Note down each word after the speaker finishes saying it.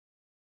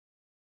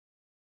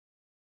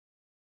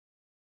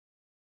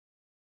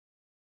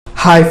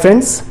Hi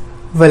friends,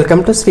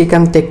 welcome to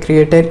Srikanth tech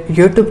creator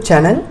YouTube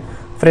channel.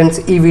 Friends,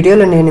 ఈ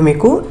వీడియోలో నేను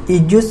మీకు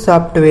ఎడ్యూస్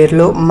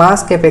సాఫ్ట్వేర్లో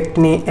మాస్క్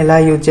ఎఫెక్ట్ని ఎలా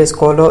యూజ్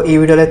చేసుకోవాలో ఈ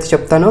వీడియోలో అయితే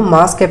చెప్తాను.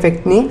 మాస్క్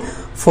ఎఫెక్ట్ని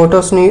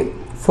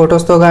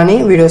ఫొటోస్తో కానీ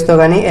వీడియోస్తో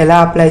కానీ ఎలా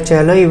అప్లై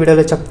చేయాలో ఈ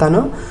వీడియోలో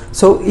చెప్తాను.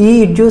 సో ఈ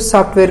ఎడ్యూస్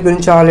సాఫ్ట్వేర్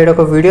గురించి ఆల్రెడీ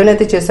ఒక వీడియోని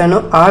అయితే చేశాను.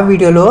 ఆ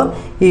వీడియోలో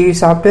ఈ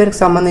సాఫ్ట్వేర్కి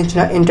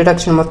సంబంధించిన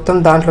ఇంట్రడక్షన్ మొత్తం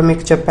దాంట్లో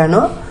మీకు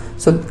చెప్పాను.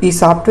 సో ఈ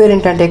సాఫ్ట్వేర్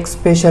ఏంటంటే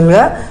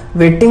స్పెషల్గా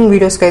వెడ్డింగ్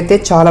వీడియోస్కి అయితే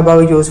చాలా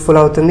బాగా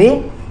యూస్ఫుల్ అవుతుంది.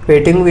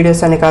 వెడ్డింగ్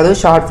వీడియోస్ అని కాదు,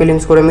 షార్ట్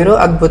ఫిలిమ్స్ కూడా మీరు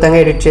అద్భుతంగా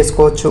ఎడిట్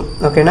చేసుకోవచ్చు.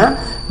 ఓకేనా,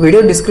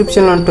 వీడియో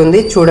డిస్క్రిప్షన్లో ఉంటుంది,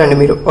 చూడండి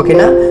మీరు.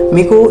 ఓకేనా,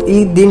 మీకు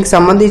దీనికి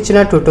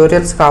సంబంధించిన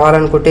ట్యూటోరియల్స్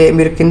కావాలనుకుంటే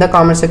మీరు కింద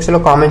కామెంట్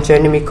సెక్షన్లో కామెంట్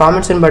చేయండి. మీ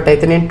కామెంట్స్ని బట్టి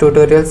అయితే నేను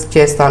ట్యూటోరియల్స్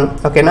చేస్తాను.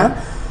 ఓకేనా,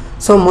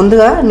 సో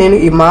ముందుగా నేను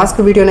ఈ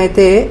మాస్క్ వీడియోని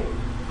అయితే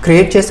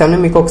క్రియేట్ చేశాను.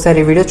 మీకు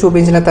ఒకసారి వీడియో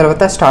చూపించిన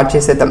తర్వాత స్టార్ట్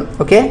చేసేద్దాం.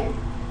 ఓకే,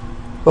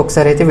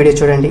 ఒకసారి అయితే వీడియో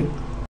చూడండి.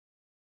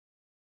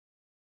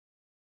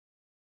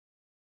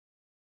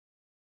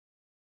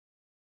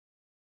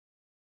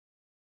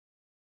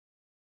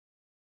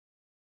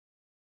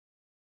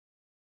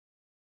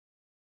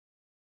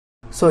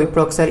 సో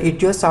ఇప్పుడు ఒకసారి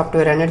ఎడియూస్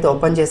సాఫ్ట్వేర్ అనేది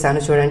ఓపెన్ చేశాను.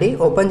 చూడండి,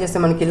 ఓపెన్ చేస్తే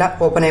మనకి ఇలా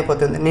ఓపెన్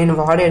అయిపోతుంది. నేను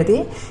వాడేది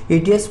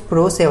ఎడియూస్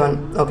Pro 7.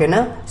 ఓకేనా,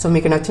 సో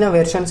మీకు నచ్చిన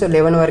వెర్షన్స్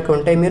 11 వరకు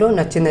ఉంటాయి. మీరు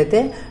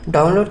నచ్చిందైతే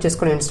డౌన్లోడ్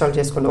చేసుకొని ఇన్స్టాల్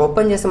చేసుకోండి.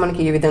 ఓపెన్ చేస్తే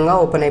మనకి ఈ విధంగా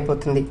ఓపెన్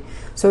అయిపోతుంది.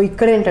 సో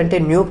ఇక్కడ ఏంటంటే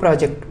న్యూ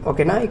ప్రాజెక్ట్.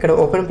 ఓకేనా, ఇక్కడ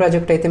ఓపెన్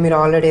ప్రాజెక్ట్ అయితే మీరు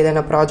ఆల్రెడీ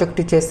ఏదైనా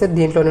ప్రాజెక్ట్ చేస్తే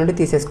దీంట్లో నుండి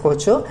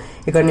తీసేసుకోవచ్చు.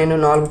 ఇక్కడ నేను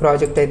 4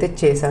 ప్రాజెక్ట్ అయితే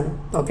చేశాను.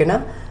 ఓకేనా,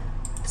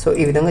 సో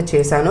ఈ విధంగా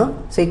చేశాను.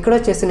 సో ఇక్కడ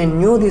వచ్చేసి నేను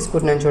న్యూ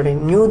తీసుకుంటున్నాను. చూడండి,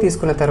 న్యూ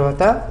తీసుకున్న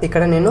తర్వాత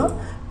ఇక్కడ నేను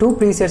 2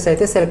 ప్రీసెట్స్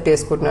అయితే సెలెక్ట్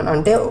చేసుకుంటున్నాను.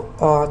 అంటే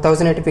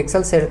 1080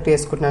 పిక్సెల్స్ సెలెక్ట్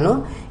చేసుకుంటున్నాను.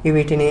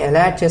 వీటిని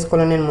ఎలా యాడ్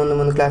చేసుకోవాలో నేను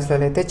ముందు క్లాస్లో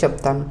అయితే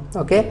చెప్తాను.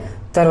 ఓకే,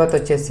 తర్వాత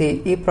వచ్చేసి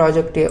ఈ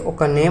ప్రాజెక్ట్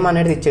ఒక నేమ్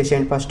అనేది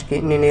ఇచ్చేసేయండి. ఫస్ట్కి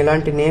నేను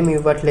ఎలాంటి నేమ్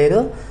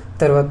ఇవ్వట్లేదు.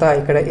 తర్వాత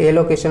ఇక్కడ ఏ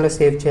లొకేషన్లో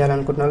సేవ్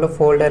చేయాలనుకుంటున్నాలో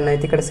ఫోల్డర్ని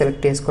అయితే ఇక్కడ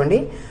సెలెక్ట్ చేసుకోండి.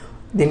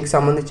 దీనికి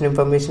సంబంధించిన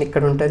ఇన్ఫర్మేషన్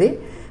ఇక్కడ ఉంటుంది.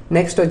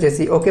 నెక్స్ట్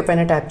వచ్చేసి ఓకే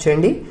పైన ట్యాప్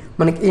చేయండి.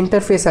 మనకి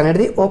ఇంటర్ఫేస్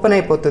అనేది ఓపెన్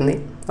అయిపోతుంది.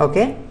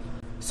 ఓకే,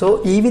 సో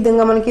ఈ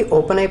విధంగా మనకి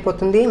ఓపెన్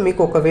అయిపోతుంది.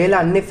 మీకు ఒకవేళ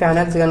అన్ని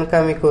ప్యానల్స్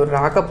కనుక మీకు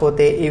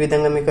రాకపోతే, ఈ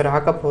విధంగా మీకు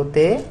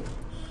రాకపోతే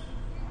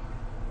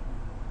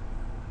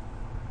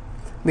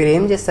మీరు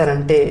ఏం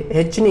చేస్తారంటే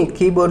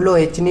కీబోర్డ్లో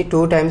హెచ్ని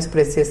 2 టైమ్స్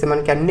ప్రెస్ చేస్తే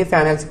మనకి అన్ని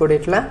ప్యానల్స్ కూడా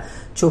ఇట్లా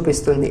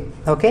చూపిస్తుంది.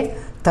 ఓకే,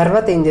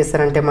 తర్వాత ఏం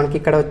చేస్తారంటే మనకి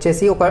ఇక్కడ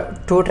వచ్చేసి ఒక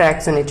 2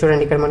 ట్రాక్స్ ఉన్నాయి.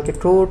 చూడండి, ఇక్కడ మనకి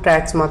 2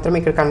 ట్రాక్స్ మాత్రం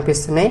ఇక్కడ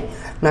కనిపిస్తున్నాయి.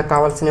 నాకు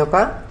కావాల్సిన ఒక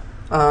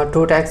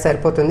 2 ట్యాగ్స్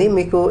సరిపోతుంది.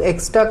 మీకు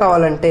ఎక్స్ట్రా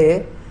కావాలంటే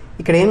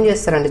ఇక్కడ ఏం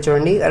చేస్తారంటే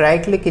చూడండి,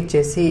 రైట్ క్లిక్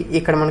ఇచ్చేసి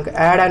ఇక్కడ మనకు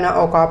యాడ్ అనే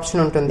ఒక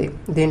ఆప్షన్ ఉంటుంది.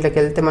 దీంట్లోకి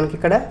వెళ్తే మనకి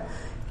ఇక్కడ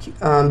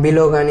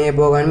బిలో కానీ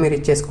ఎబో కానీ మీరు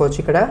ఇచ్చేసుకోవచ్చు.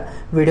 ఇక్కడ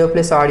వీడియో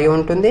ప్లస్ ఆడియో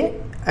ఉంటుంది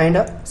అండ్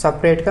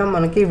సపరేట్గా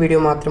మనకి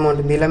వీడియో మాత్రమే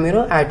ఉంటుంది. ఇలా మీరు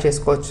యాడ్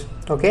చేసుకోవచ్చు.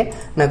 ఓకే,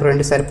 నాకు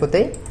 2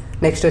 సరిపోతాయి.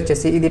 నెక్స్ట్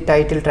వచ్చేసి ఇది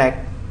టైటిల్ ట్రాక్.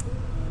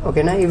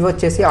 ఓకేనా, ఇవి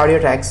వచ్చేసి ఆడియో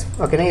ట్రాక్స్.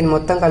 ఓకేనా, ఇది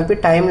మొత్తం కలిపి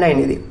టైమ్ లైన్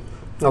ఇది.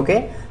 ఓకే,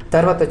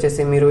 తర్వాత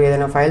వచ్చేసి మీరు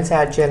ఏదైనా ఫైల్స్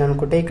యాడ్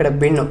చేయాలనుకుంటే ఇక్కడ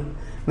బిన్,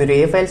 మీరు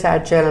ఏ ఫైల్స్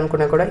యాడ్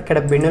చేయాలనుకున్నా కూడా ఇక్కడ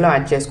బిన్నులో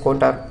యాడ్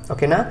చేసుకుంటారు.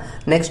 ఓకేనా,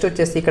 నెక్స్ట్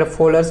వచ్చేసి ఇక్కడ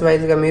ఫోల్డర్స్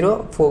వైజ్గా మీరు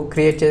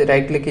క్రియేట్ చేసి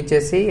రైట్ క్లిక్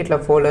ఇచ్చేసి ఇట్లా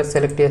ఫోల్డర్స్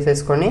సెలెక్ట్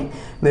చేసేసుకొని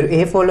మీరు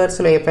ఏ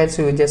ఫోల్డర్స్లో ఏ ఫైల్స్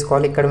యూజ్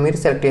చేసుకోవాలి ఇక్కడ మీరు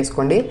సెలెక్ట్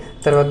చేసుకోండి.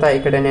 తర్వాత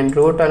ఇక్కడ నేను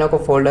రూట్ అనే ఒక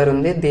ఫోల్డర్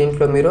ఉంది.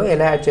 దీంట్లో మీరు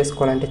ఎలా యాడ్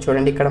చేసుకోవాలంటే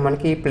చూడండి, ఇక్కడ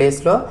మనకి ఈ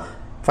ప్లేస్లో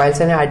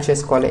ఫైల్స్ అనేవి యాడ్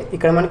చేసుకోవాలి.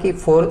 ఇక్కడ మనకి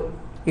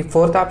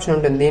ఫోర్త్ ఆప్షన్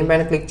ఉంటుంది.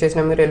 దీనిపైన క్లిక్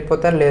చేసినా మీరు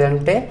వెళ్ళిపోతారు.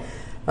 లేదంటే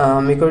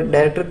మీకు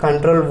డైరెక్ట్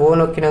Ctrl+O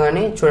నొక్కినా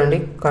కానీ చూడండి,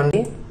 కానీ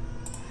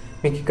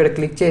మీకు ఇక్కడ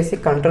క్లిక్ చేసి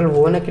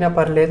Ctrl+O నొక్కినా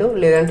పర్లేదు,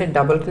 లేదంటే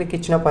డబుల్ క్లిక్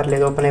ఇచ్చినా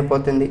పర్లేదు, ఓపెన్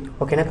అయిపోతుంది.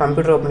 ఓకేనా,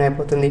 కంప్యూటర్ ఓపెన్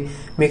అయిపోతుంది.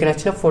 మీకు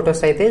నచ్చిన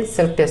ఫొటోస్ అయితే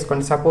సెలెక్ట్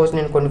చేసుకోండి. సపోజ్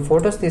నేను కొన్ని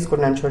ఫొటోస్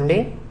తీసుకున్నాను. చూడండి,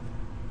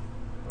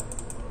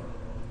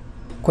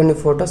 కొన్ని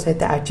ఫొటోస్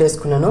అయితే యాడ్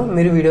చేసుకున్నాను.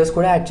 మీరు వీడియోస్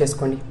కూడా యాడ్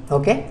చేసుకోండి.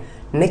 ఓకే,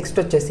 నెక్స్ట్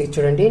వచ్చేసి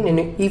చూడండి,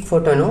 నేను ఈ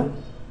ఫోటోను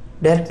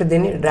డైరెక్ట్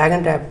దీన్ని డ్రాగ్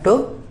అండ్ డ్రాప్ టు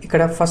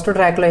ఇక్కడ ఫస్ట్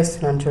ట్రాక్లో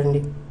వేస్తున్నాను.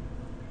 చూడండి,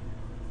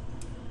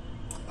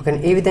 ఓకే,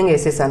 ఈ విధంగా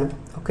వేసేసాను.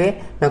 ఓకే,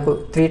 నాకు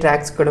 3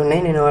 ట్రాక్స్ కూడా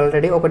ఉన్నాయి. నేను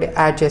ఆల్రెడీ ఒకటి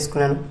యాడ్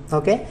చేసుకున్నాను.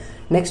 ఓకే,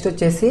 నెక్స్ట్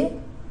వచ్చేసి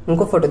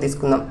ఇంకో ఫోటో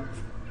తీసుకుందాం.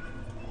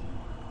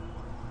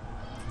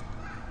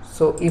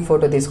 సో ఈ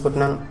ఫోటో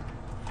తీసుకుంటున్నాను.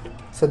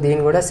 సో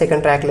దీన్ని కూడా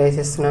సెకండ్ ట్రాక్లో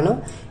వేసేస్తున్నాను.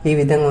 ఈ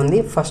విధంగా ఉంది.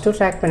 ఫస్ట్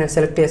ట్రాక్ పైన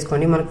సెలెక్ట్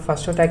చేసుకోండి. మనకు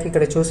ఫస్ట్ ట్రాక్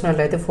ఇక్కడ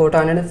చూసినట్లయితే ఫోటో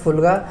అనేది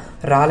ఫుల్గా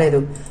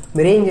రాలేదు.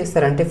 మీరు ఏం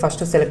చేస్తారంటే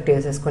ఫస్ట్ సెలెక్ట్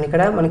చేసేసుకొని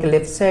ఇక్కడ మనకి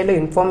లెఫ్ట్ సైడ్లో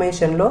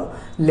ఇన్ఫర్మేషన్లో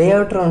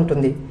లేఅవుట్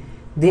ఉంటుంది.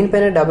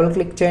 దీనిపైన డబుల్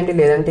క్లిక్ చేయండి,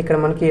 లేదంటే ఇక్కడ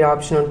మనకి ఈ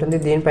ఆప్షన్ ఉంటుంది.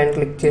 దీనిపైన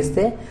క్లిక్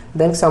చేస్తే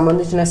దానికి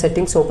సంబంధించిన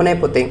సెట్టింగ్స్ ఓపెన్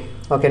అయిపోతాయి.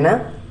 ఓకేనా,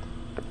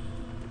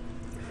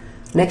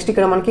 నెక్స్ట్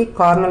ఇక్కడ మనకి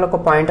కార్నర్లో ఒక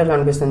పాయింటర్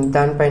కనిపిస్తుంది.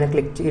 దానిపైన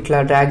క్లిక్ ఇట్లా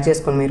డ్రాగ్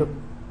చేసుకొని మీరు,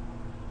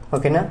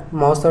 ఓకేనా,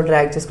 మౌస్తో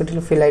డ్రాగ్ చేసుకుంటే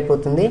ఇట్లా ఫిల్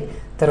అయిపోతుంది.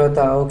 తర్వాత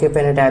ఓకే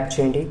పైన ట్యాప్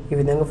చేయండి. ఈ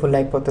విధంగా ఫుల్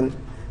అయిపోతుంది.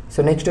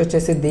 సో నెక్స్ట్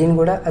వచ్చేసి దీన్ని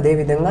కూడా అదే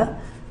విధంగా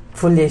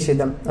ఫుల్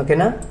చేసేద్దాం.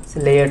 ఓకేనా,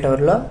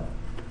 లేఅవుట్లో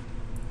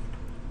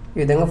ఈ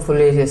విధంగా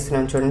ఫుల్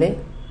చేసేస్తున్నాను. చూడండి,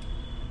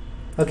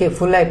 ఓకే,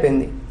 ఫుల్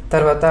అయిపోయింది.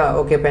 తర్వాత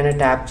ఓకే పైన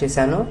ట్యాప్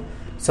చేశాను.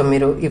 సో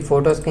మీరు ఈ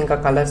ఫొటోస్కి ఇంకా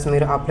కలర్స్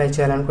మీరు అప్లై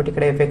చేయాలనుకుంటే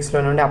ఇక్కడ ఎఫెక్ట్స్లో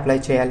నుండి అప్లై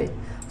చేయాలి.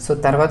 సో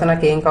తర్వాత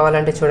నాకు ఏం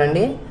కావాలంటే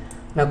చూడండి,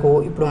 నాకు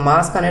ఇప్పుడు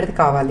మాస్క్ అనేది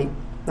కావాలి.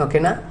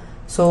 ఓకేనా.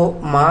 సో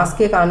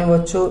మాస్కే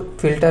కానివచ్చు,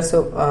 ఫిల్టర్స్,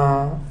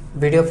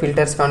 వీడియో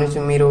ఫిల్టర్స్ కానివచ్చు,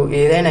 మీరు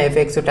ఏదైనా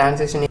ఎఫెక్ట్స్,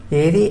 ట్రాన్సిషన్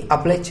ఏది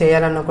అప్లై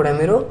చేయాలన్నా కూడా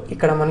మీరు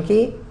ఇక్కడ మనకి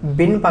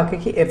బిన్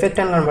పక్కకి ఎఫెక్ట్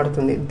అని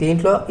కనబడుతుంది,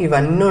 దీంట్లో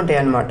ఇవన్నీ ఉంటాయి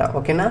అన్నమాట.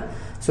 ఓకేనా.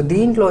 సో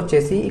దీంట్లో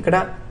వచ్చేసి ఇక్కడ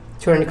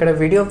చూడండి, ఇక్కడ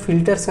వీడియో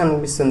ఫిల్టర్స్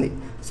కనిపిస్తుంది.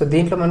 సో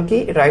దీంట్లో మనకి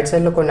రైట్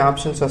సైడ్లో కొన్ని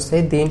ఆప్షన్స్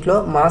వస్తాయి. దీంట్లో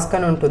మాస్క్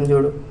అని ఉంటుంది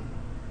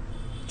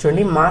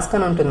చూడండి, మాస్క్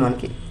అని ఉంటుంది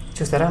మనకి,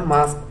 చూసారా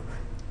మాస్క్.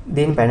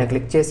 దీనిపైన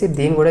క్లిక్ చేసి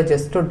దీన్ని కూడా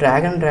జస్ట్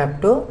డ్రాగ్ అండ్ డ్రాప్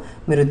తో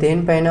మీరు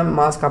దేనిపైన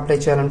మాస్క్ అప్లై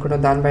చేయాలనుకుంటే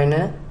దానిపైన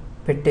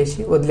పెట్టేసి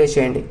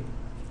వదిలేసేయండి,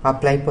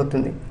 అప్లై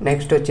అయిపోతుంది.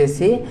 నెక్స్ట్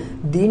వచ్చేసి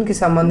దీనికి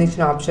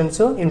సంబంధించిన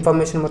ఆప్షన్స్,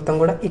 ఇన్ఫర్మేషన్ మొత్తం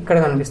కూడా ఇక్కడ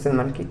కనిపిస్తుంది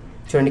మనకి.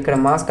 చూడండి, ఇక్కడ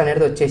మాస్క్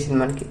అనేది వచ్చేసింది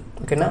మనకి.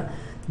 ఓకేనా.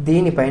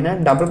 దీనిపైన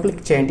డబుల్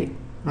క్లిక్ చేయండి,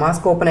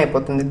 మాస్క్ ఓపెన్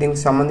అయిపోతుంది,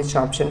 దీనికి సంబంధించిన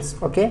ఆప్షన్స్.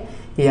 ఓకే,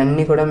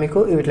 ఇవన్నీ కూడా మీకు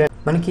ఇట్లా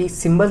మనకి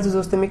సింబల్స్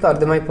చూస్తే మీకు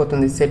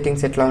అర్థమైపోతుంది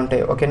సెట్టింగ్స్ ఎట్లా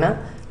ఉంటాయి. ఓకేనా.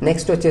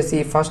 నెక్స్ట్ వచ్చేసి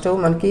ఫస్ట్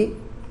మనకి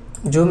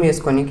జూమ్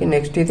చేసుకోనికి,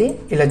 నెక్స్ట్ ఇది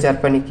ఇలా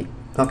జరపనికి.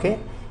 ఓకే,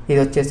 ఇది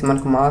వచ్చేసి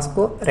మనకు మాస్క్,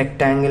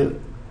 రెక్టాంగిల్,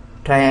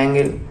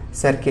 ట్రయాంగిల్,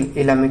 సర్కిల్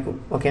ఇలా మీకు.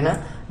 ఓకేనా.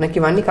 నాకు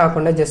ఇవన్నీ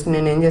కాకుండా జస్ట్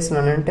నేను ఏం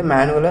చేస్తున్నాను అంటే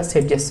మాన్యువల్గా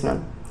సెట్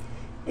చేస్తున్నాను.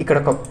 ఇక్కడ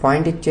ఒక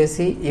పాయింట్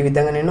ఇచ్చేసి ఈ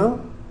విధంగా నేను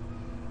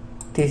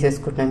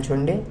తీసేసుకుంటున్నాను.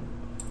 చూడండి,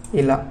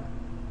 ఇలా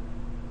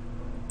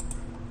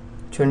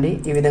చూడండి,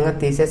 ఈ విధంగా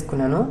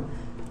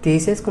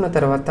తీసేసుకున్న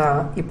తర్వాత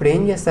ఇప్పుడు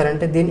ఏం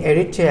చేస్తారంటే దీన్ని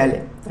ఎడిట్ చేయాలి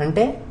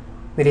అంటే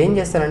మీరు ఏం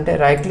చేస్తారంటే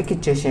రైట్ క్లిక్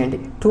ఇచ్చేసేయండి,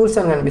 టూల్స్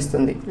అని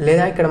కనిపిస్తుంది,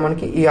 లేదా ఇక్కడ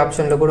మనకి ఈ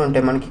ఆప్షన్లో కూడా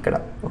ఉంటాయి మనకి ఇక్కడ.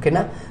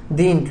 ఓకేనా.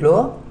 దీంట్లో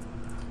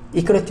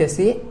ఇక్కడ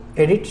వచ్చేసి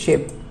ఎడిట్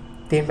షేప్,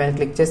 దీనిపైన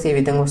క్లిక్ చేసి ఈ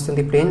విధంగా వస్తుంది.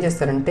 ఇప్పుడు ఏం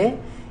చేస్తారంటే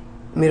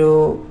మీరు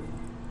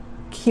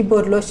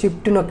కీబోర్డ్లో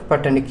షిఫ్ట్ నొక్కి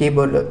పట్టండి,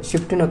 కీబోర్డ్లో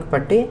షిఫ్ట్ నొక్కి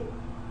పట్టి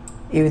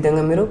ఈ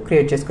విధంగా మీరు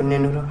క్రియేట్ చేసుకోండి.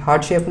 నేను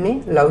హార్ట్ షేప్ని,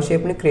 లవ్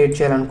షేప్ని క్రియేట్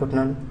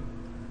చేయాలనుకుంటున్నాను.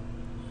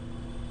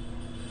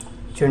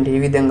 చూడండి, ఈ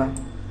విధంగా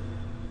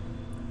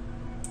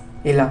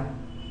ఇలా.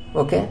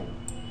 ఓకే,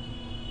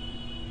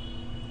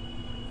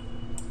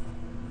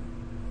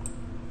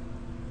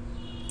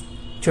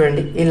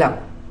 చూడండి ఇలా.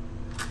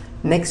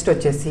 నెక్స్ట్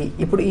వచ్చేసి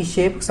ఇప్పుడు ఈ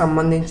షేప్కి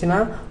సంబంధించిన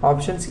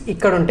ఆప్షన్స్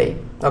ఇక్కడ ఉంటాయి.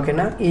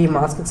 ఓకేనా. ఈ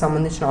మాస్క్కి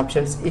సంబంధించిన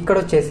ఆప్షన్స్ ఇక్కడ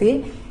వచ్చేసి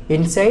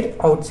ఇన్సైడ్,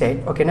 అవుట్ సైడ్.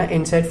 ఓకేనా.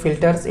 ఇన్సైడ్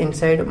ఫిల్టర్స్,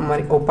 ఇన్సైడ్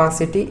మరి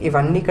ఒపాసిటీ,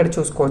 ఇవన్నీ ఇక్కడ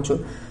చూసుకోవచ్చు.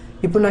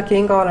 ఇప్పుడు నాకు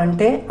ఏం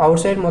కావాలంటే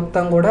అవుట్ సైడ్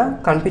మొత్తం కూడా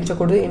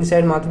కనిపించకూడదు,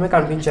 ఇన్సైడ్ మాత్రమే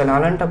కనిపించాలి.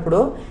 అలాంటప్పుడు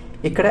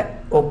ఇక్కడ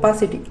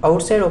ఒపాసిటీ,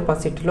 అవుట్ సైడ్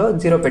ఒపాసిటీలో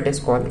 0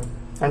 పెట్టేసుకోవాలి.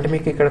 అంటే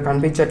మీకు ఇక్కడ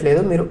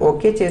కనిపించట్లేదు, మీరు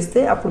ఓకే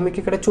చేస్తే అప్పుడు మీకు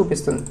ఇక్కడ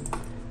చూపిస్తుంది.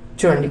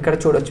 చూడండి, ఇక్కడ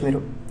చూడొచ్చు మీరు.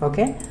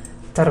 ఓకే,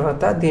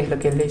 తర్వాత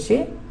దీంట్లోకి వెళ్ళేసి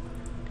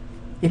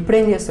ఇప్పుడు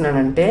ఏం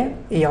చేస్తున్నానంటే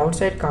ఈ అవుట్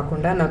సైడ్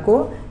కాకుండా నాకు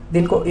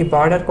దీనికి ఈ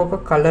బార్డర్కి ఒక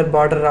కలర్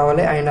బార్డర్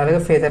రావాలి, అండ్ అలాగే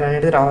ఫెదర్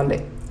అనేది రావాలి.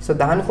 సో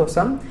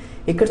దానికోసం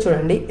ఇక్కడ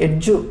చూడండి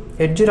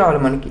ఎడ్జ్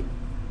రావాలి మనకి.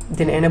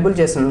 దీన్ని ఎనేబుల్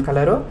చేస్తున్నాను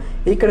కలరు.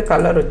 ఇక్కడ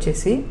కలర్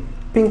వచ్చేసి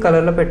పింక్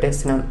కలర్లో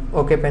పెట్టేస్తున్నాను.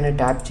 ఓకే పైన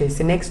ట్యాప్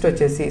చేసి నెక్స్ట్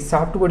వచ్చేసి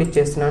సాఫ్ట్ కూడా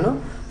ఇచ్చేస్తున్నాను.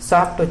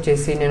 సాఫ్ట్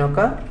వచ్చేసి నేను ఒక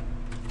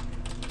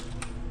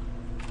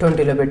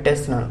 20లో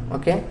పెట్టేస్తున్నాను.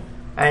 ఓకే,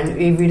 అండ్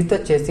ఈ విడ్త్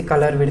వచ్చేసి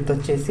కలర్ విడ్త్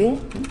వచ్చేసి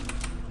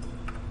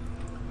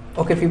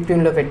ఓకే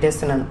 15లో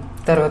పెట్టేస్తున్నాను.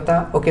 తర్వాత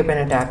ఓకే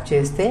పైన ట్యాప్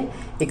చేస్తే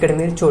ఇక్కడ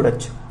మీరు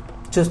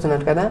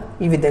చూస్తున్నారు కదా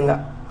ఈ విధంగా.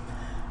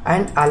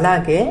 అండ్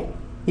అలాగే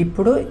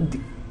ఇప్పుడు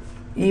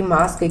ఈ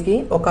మాస్క్కి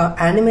ఒక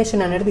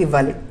యానిమేషన్ అనేది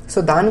ఇవ్వాలి. సో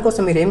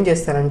దానికోసం మీరు ఏం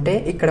చేస్తారంటే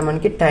ఇక్కడ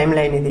మనకి టైం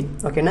లైన్ ఇది.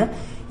 ఓకేనా,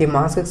 ఈ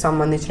మాస్క్కి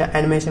సంబంధించిన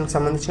యానిమేషన్కి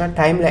సంబంధించిన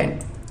టైం లైన్.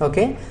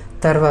 ఓకే,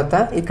 తర్వాత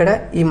ఇక్కడ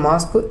ఈ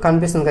మాస్క్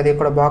కనిపిస్తుంది కదా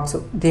ఇక్కడ బాక్స్,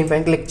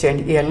 దీనిపైన క్లిక్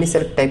చేయండి, ఇవన్నీ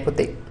సెలెక్ట్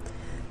అయిపోతాయి.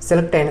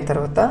 సెలెక్ట్ అయిన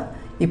తర్వాత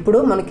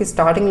ఇప్పుడు మనకి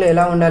స్టార్టింగ్లో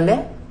ఎలా ఉండాలి,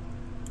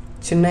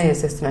 చిన్న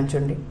వేసేస్తున్నాను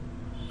చూడండి.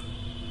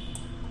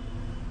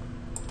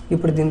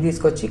 ఇప్పుడు దీన్ని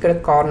తీసుకొచ్చి ఇక్కడ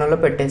కార్నర్లో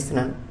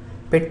పెట్టేస్తున్నాను.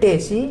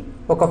 పెట్టేసి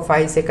ఒక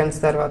 5 సెకండ్స్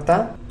తర్వాత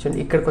చూడండి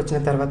ఇక్కడికి వచ్చిన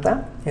తర్వాత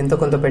ఎంతో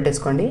కొంత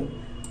పెట్టేసుకోండి.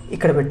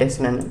 ఇక్కడ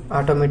పెట్టేస్తున్నాను.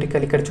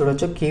 ఆటోమేటికల్ ఇక్కడ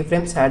చూడొచ్చు కీ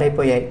ఫ్రేమ్స్ యాడ్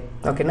అయిపోయాయి.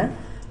 ఓకేనా,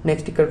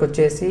 నెక్స్ట్ ఇక్కడికి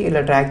వచ్చేసి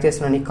ఇలా డ్రాగ్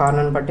చేస్తున్నాను. ఈ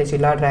కార్నర్ని పట్టేసి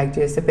ఇలా డ్రాగ్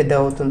చేస్తే పెద్ద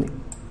అవుతుంది.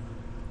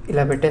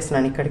 ఇలా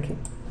పెట్టేస్తున్నాను ఇక్కడికి.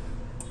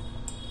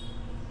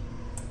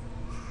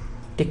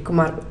 టిక్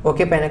మార్క్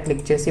ఓకే పైన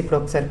క్లిక్ చేసి ఇప్పుడు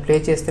ఒకసారి ప్లే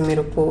చేస్తే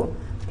మీరు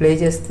ప్లే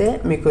చేస్తే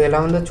మీకు ఎలా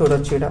ఉందో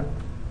చూడొచ్చు. ఇక్కడ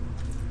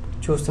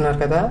చూస్తున్నారు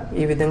కదా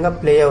ఈ విధంగా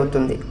ప్లే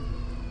అవుతుంది.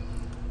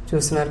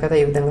 చూస్తున్నారు కదా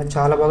ఈ విధంగా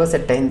చాలా బాగా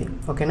సెట్ అయింది.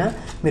 ఓకేనా,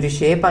 మీరు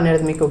షేప్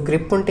అనేది మీకు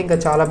గ్రిప్ ఉంటే ఇంకా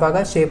చాలా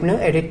బాగా షేప్ను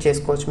ఎడిట్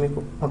చేసుకోవచ్చు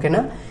మీకు.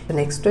 ఓకేనా,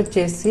 నెక్స్ట్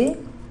వచ్చేసి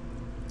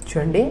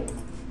చూడండి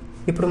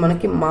ఇప్పుడు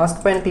మనకి మాస్క్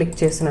పైన క్లిక్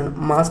చేస్తున్నాను.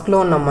 మాస్క్లో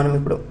ఉన్నాం మనం.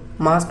 ఇప్పుడు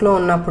మాస్క్లో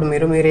ఉన్నప్పుడు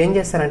మీరు ఏం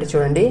చేస్తారంటే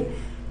చూడండి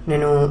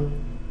నేను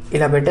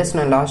ఇలా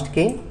పెట్టేస్తున్నాను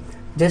లాస్ట్కి.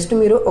 జస్ట్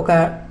మీరు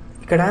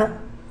ఇక్కడ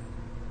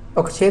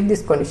ఒక షేప్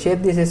తీసుకోండి.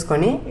 షేప్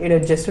తీసేసుకొని ఇక్కడ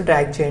జస్ట్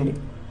డ్రాగ్ చేయండి.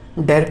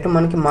 డైరెక్ట్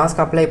మనకి మాస్క్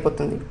అప్లై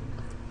అయిపోతుంది.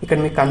 ఇక్కడ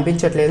మీకు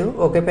కనిపించట్లేదు.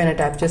 ఓకే పైన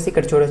ట్యాప్ చేసి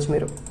ఇక్కడ చూడొచ్చు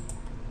మీరు.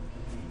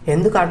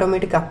 ఎందుకు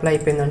ఆటోమేటిక్ అప్లై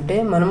అయిపోయిందంటే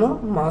మనము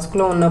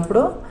మాస్క్లో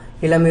ఉన్నప్పుడు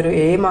ఇలా మీరు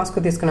ఏ మాస్క్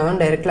తీసుకున్నామని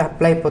డైరెక్ట్గా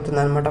అప్లై అయిపోతుంది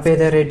అనమాట.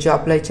 ఫెదర్ ఎడ్జ్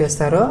అప్లై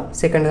చేస్తారో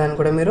సెకండ్ దాన్ని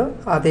కూడా మీరు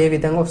అదే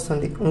విధంగా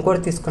వస్తుంది.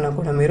 ఇంకోటి తీసుకున్నా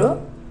కూడా మీరు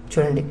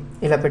చూడండి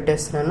ఇలా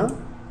పెట్టేస్తున్నాను,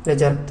 ఇలా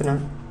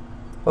జరుపుతున్నాను.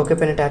 ఓకే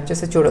పైన ట్యాప్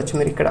చేస్తే చూడొచ్చు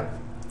మీరు ఇక్కడ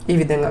ఈ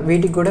విధంగా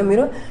వీటికి కూడా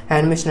మీరు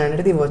యానిమేషన్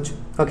అనేది ఇవ్వచ్చు.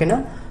 ఓకేనా.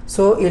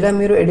 సో ఇలా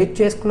మీరు ఎడిట్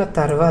చేసుకున్న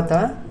తర్వాత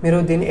మీరు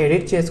దీన్ని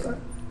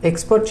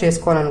ఎక్స్పోర్ట్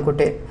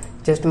చేసుకోవాలనుకుంటే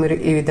జస్ట్ మీరు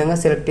ఈ విధంగా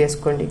సెలెక్ట్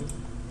చేసుకోండి.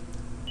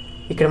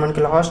 ఇక్కడ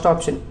మనకి లాస్ట్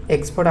ఆప్షన్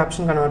ఎక్స్పోర్ట్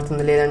ఆప్షన్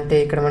కనబడుతుంది, లేదంటే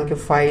ఇక్కడ మనకి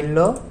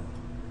ఫైల్లో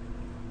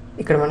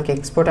ఇక్కడ మనకి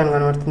ఎక్స్పోర్ట్ అని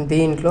కనబడుతుంది.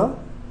 దీంట్లో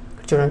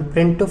చూడండి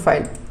ప్రింట్ టు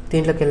ఫైల్,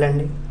 దీంట్లోకి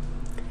వెళ్ళండి.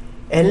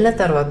 వెళ్ళిన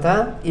తర్వాత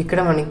ఇక్కడ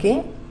మనకి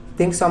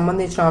దీనికి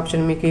సంబంధించిన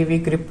ఆప్షన్ మీకు ఇవి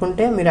గ్రిప్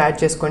ఉంటే మీరు యాడ్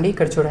చేసుకోండి.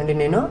 ఇక్కడ చూడండి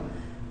నేను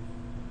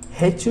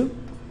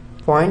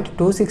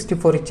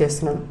H.264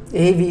 ఇచ్చేస్తున్నాను.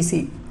 AVC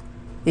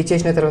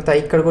ఇచ్చేసిన తర్వాత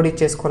ఇక్కడ కూడా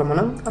ఇచ్చేసుకోవాలి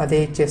మనం, అదే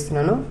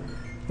ఇచ్చేస్తున్నాను.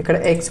 ఇక్కడ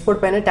ఎక్స్పోర్ట్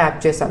పైన ట్యాప్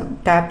చేశాను.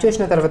 ట్యాప్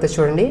చేసిన తర్వాత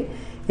చూడండి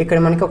ఇక్కడ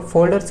మనకి ఒక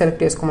ఫోల్డర్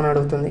సెలెక్ట్ చేసుకోమని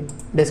అడుగుతుంది.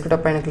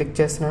 డెస్క్టాప్ పైన క్లిక్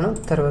చేస్తున్నాను.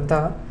 తర్వాత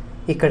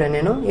ఇక్కడ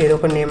నేను ఏదో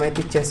ఒక నేమ్ అయితే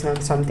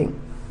ఇచ్చేస్తున్నాను సంథింగ్.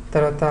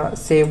 తర్వాత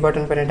సేవ్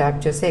బటన్ పైన ట్యాప్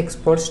చేస్తే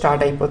ఎక్స్పోర్ట్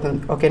స్టార్ట్ అయిపోతుంది.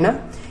 ఓకేనా.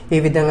 ఈ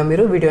విధంగా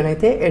మీరు వీడియోని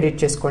అయితే ఎడిట్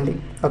చేసుకోండి.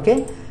 ఓకే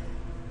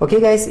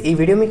గైస్, ఈ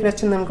వీడియో మీకు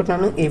నచ్చింది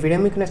అనుకుంటున్నాను. ఈ వీడియో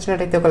మీకు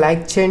నచ్చినట్టయితే ఒక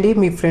లైక్ చేయండి,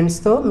 మీ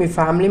ఫ్రెండ్స్తో మీ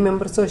ఫ్యామిలీ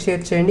మెంబర్స్తో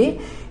షేర్ చేయండి.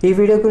 ఈ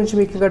వీడియో గురించి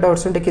మీకు ఇంకా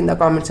డౌట్స్ ఉంటే కింద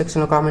కామెంట్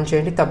సెక్షన్లో కామెంట్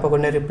చేయండి,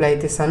 తప్పకుండా రిప్లై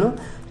అయితే ఇస్తాను.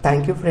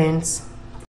 Thank you friends.